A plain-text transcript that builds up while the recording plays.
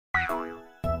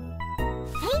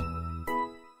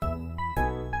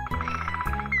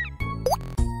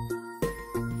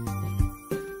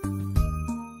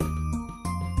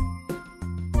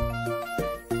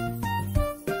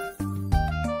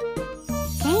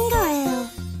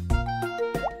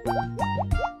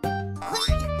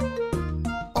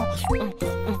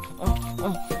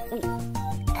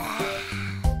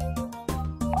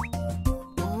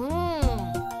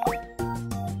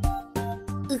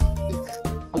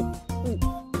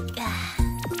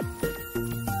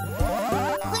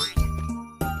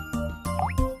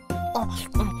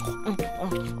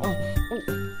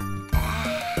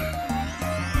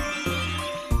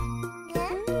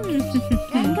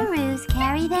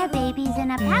their babies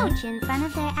in a pouch in front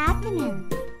of their abdomen.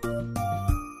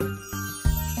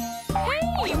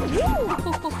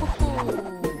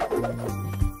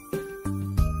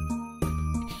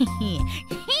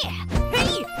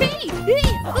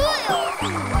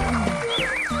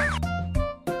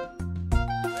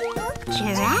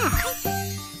 Giraffe.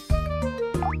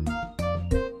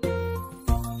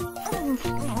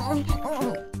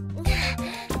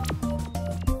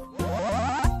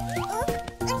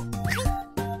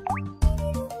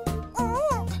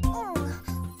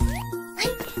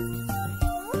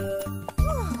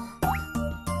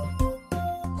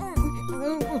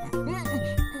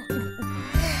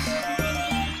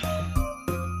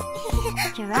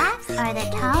 Giraffes are the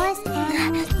tallest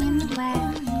animals in the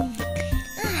world.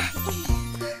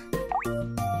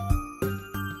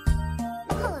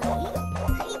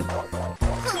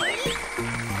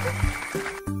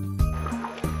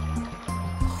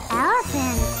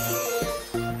 Elephants.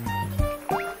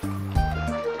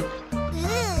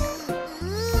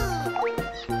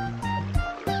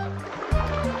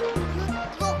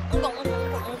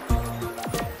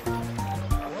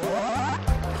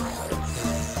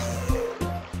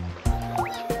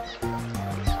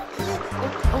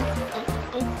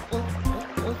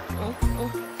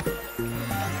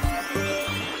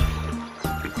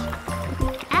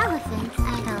 Elephants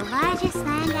are the largest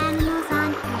land animals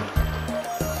on Earth.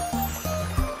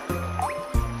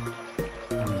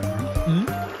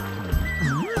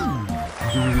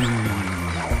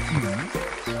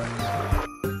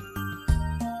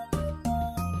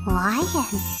 Lion.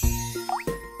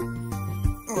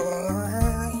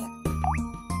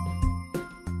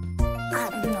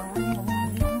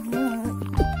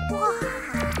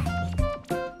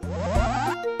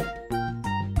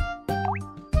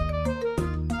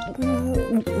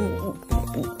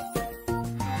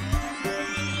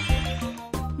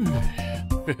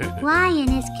 Lion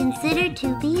is considered to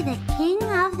be the king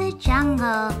of the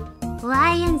jungle.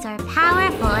 Lions are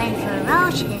powerful and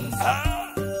ferocious.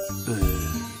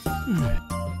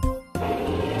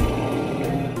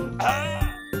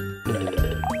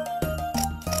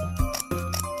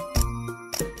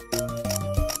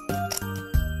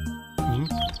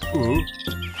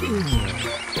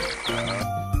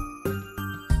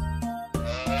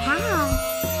 Cow.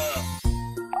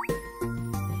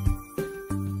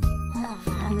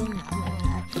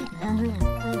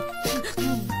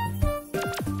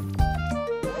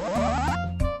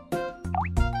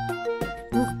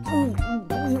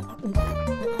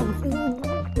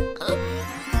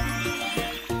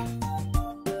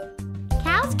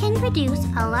 Cows can produce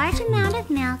a large amount of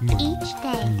milk each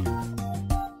day.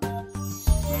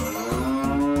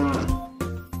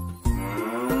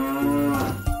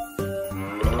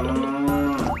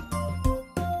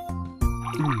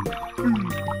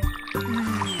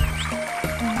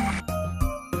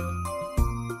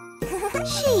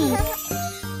 Sheep.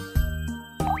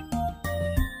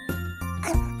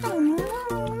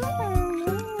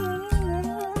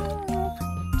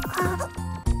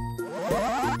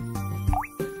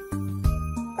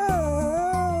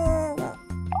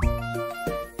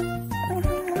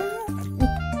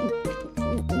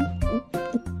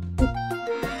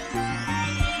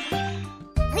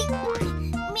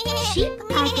 Sheep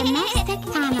are domestic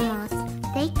animals.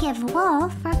 They give wool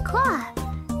for cloth.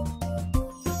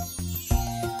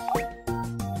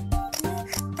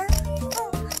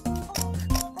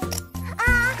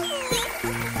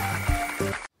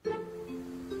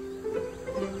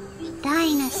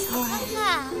 Dinosaurs.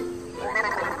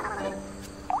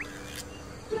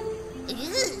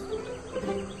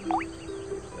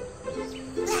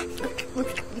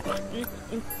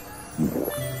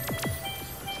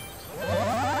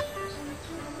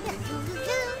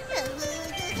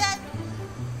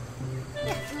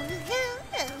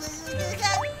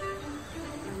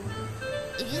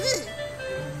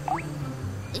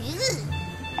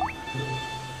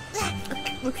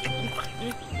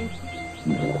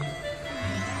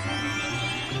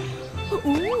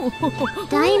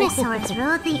 Dinosaurs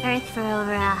ruled the earth for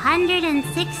over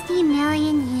 160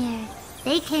 million years.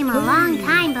 They came a long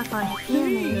time before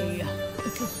humans.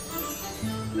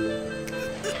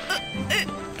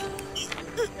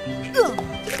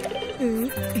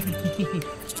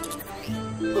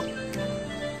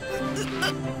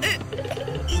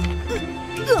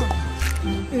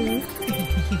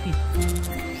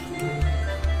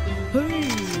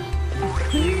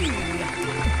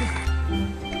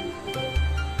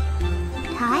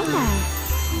 Tiger.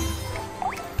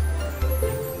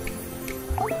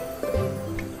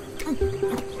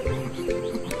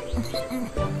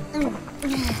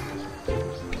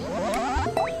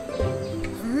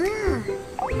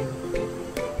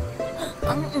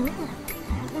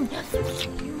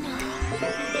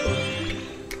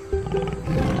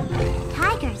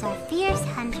 Tigers are fierce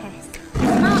hunters.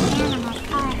 Small animals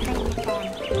are afraid of them.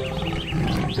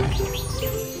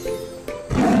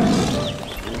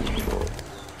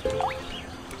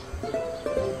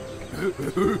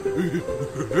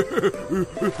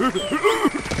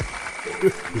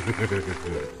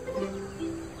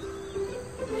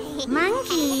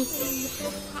 Monkey.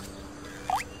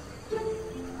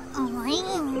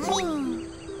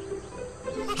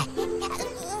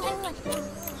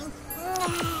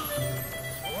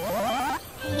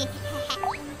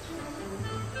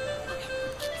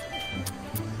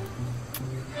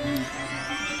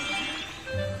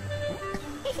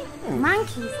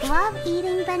 Monkeys love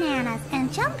eating bananas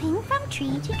and jumping from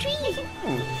tree to tree.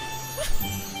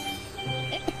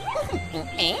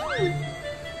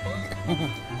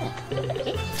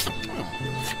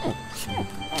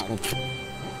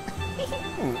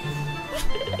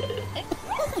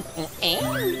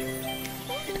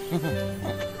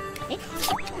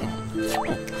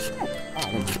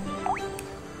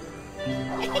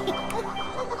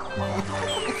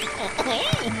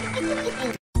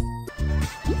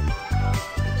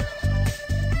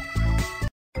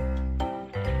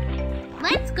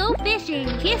 Let's go fishing,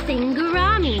 kissing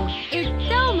gourami. It's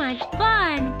so much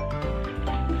fun.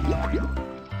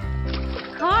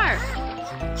 Carp.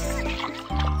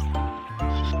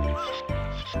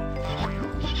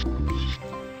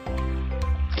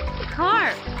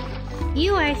 Carp,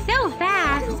 you are so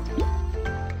fast.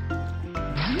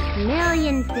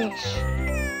 Million fish.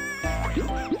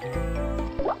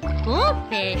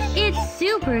 Goldfish, it's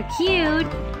super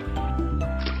cute.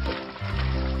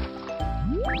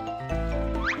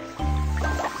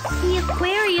 The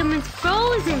aquarium is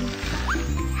frozen.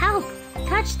 Help!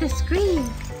 Touch the screen.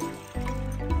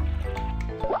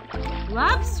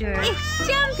 Lobster, it's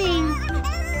jumping.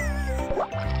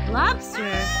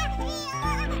 Lobster.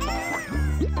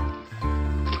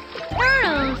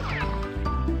 Turtles.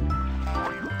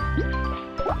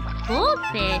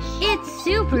 Goldfish, it's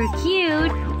super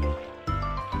cute.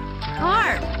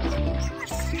 Carp.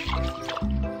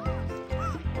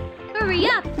 Hurry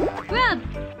up! Rub!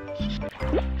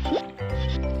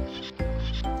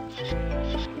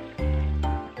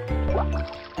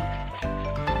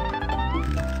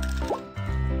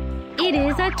 It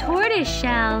is a tortoise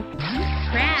shell.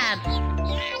 Crab.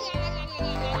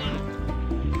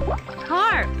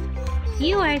 Carp.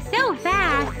 You are so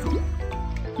fast.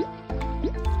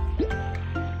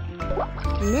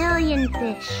 Million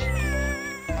fish.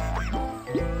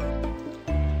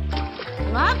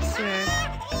 Lobster.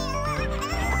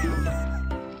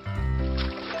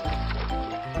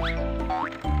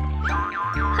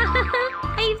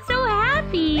 I'm so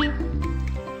happy.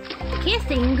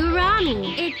 Kissing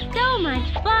gourami. It's so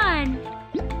much fun.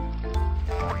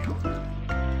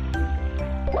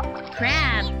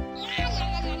 Crab.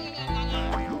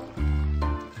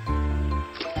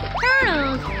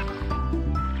 Turtles.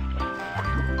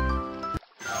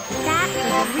 That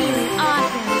was really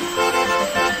awesome.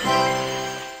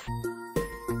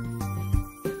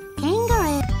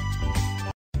 Kangaroo.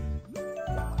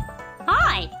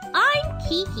 Hi, I'm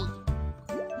Kiki.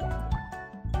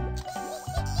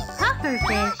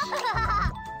 Pufferfish.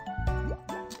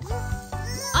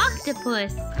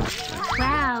 Octopus.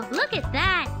 Wow, look at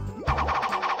that.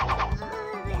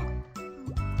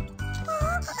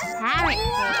 Parrotfish.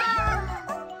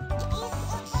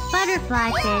 Butterfly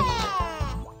fish.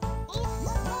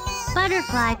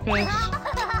 Butterfly fish.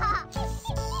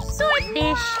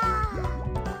 Swordfish.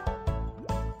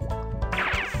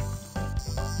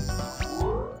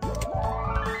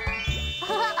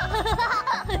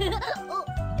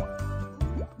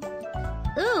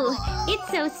 Ooh, it's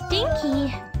so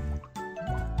stinky.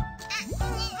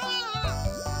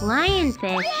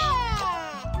 Lionfish.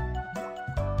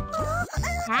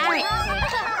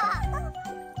 Parrotfish.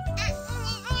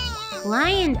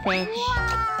 Lionfish.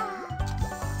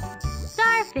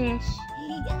 Starfish.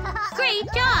 Great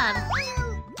job!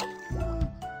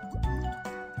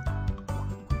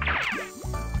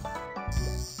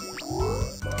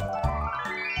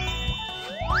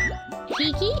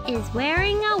 Kiki is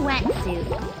wearing a wetsuit.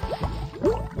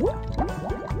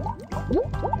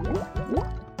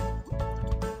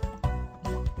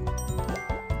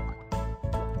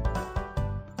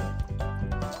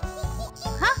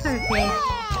 Pufferfish.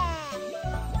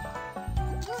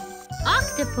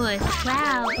 Octopus.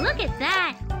 Wow, look at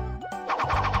that.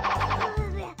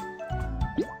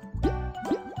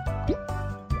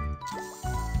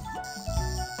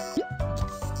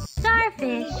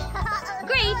 Starfish.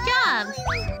 Great job.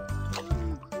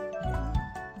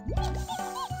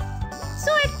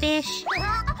 Jellyfish!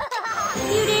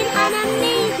 You did an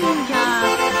amazing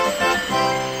job!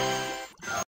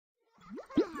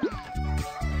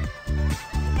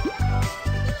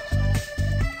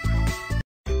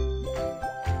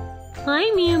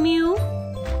 Hi, Mew Mew!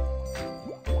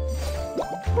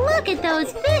 Look at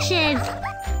those fishes!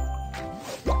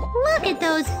 Look at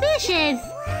those fishes!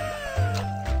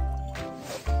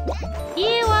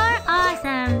 You are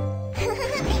awesome!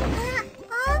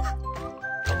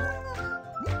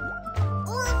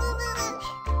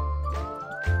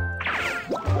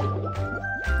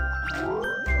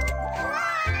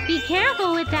 Be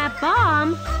careful with that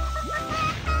bomb!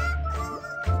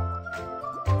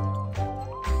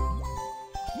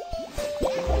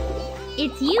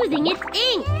 It's using its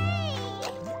ink!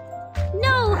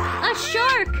 No! A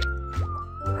shark!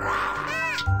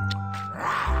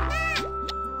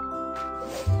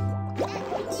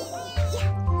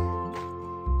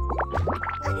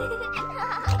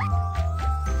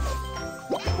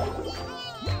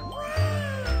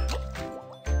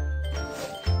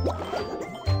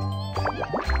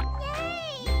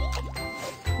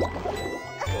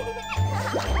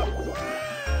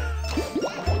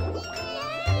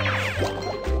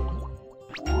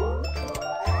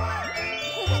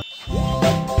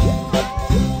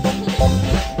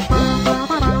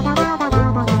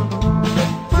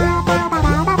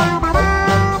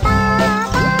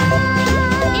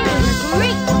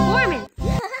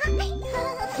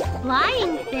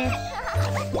 Flying fish.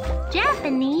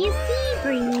 Japanese sea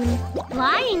bream.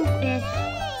 Flying fish.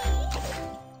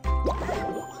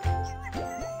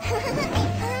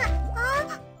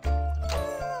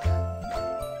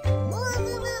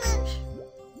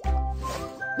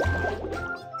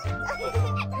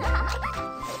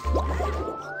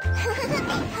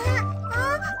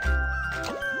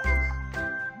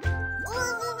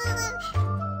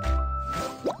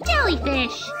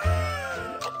 Jellyfish.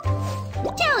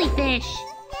 Jellyfish.